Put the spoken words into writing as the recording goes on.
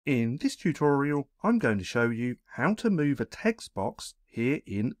In this tutorial, I'm going to show you how to move a text box here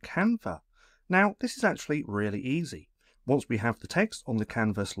in Canva. Now, this is actually really easy. Once we have the text on the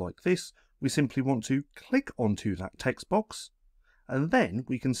canvas like this, we simply want to click onto that text box, and then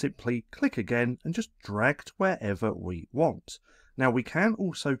we can simply click again and just drag to wherever we want. Now, we can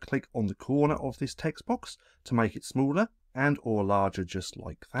also click on the corner of this text box to make it smaller and or larger, just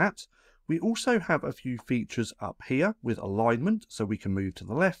like that. We also have a few features up here with alignment, so we can move to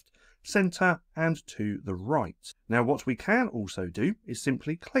the left, center, and to the right. Now, what we can also do is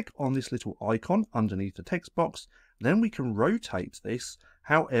simply click on this little icon underneath the text box, then we can rotate this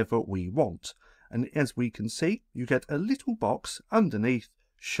however we want. And as we can see, you get a little box underneath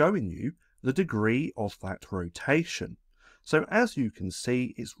showing you the degree of that rotation. So as you can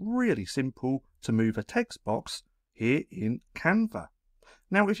see, it's really simple to move a text box here in Canva.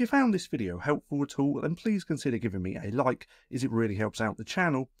 Now, if you found this video helpful at all, then please consider giving me a like, as it really helps out the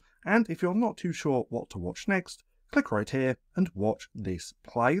channel. And if you're not too sure what to watch next, click right here and watch this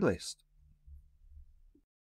playlist.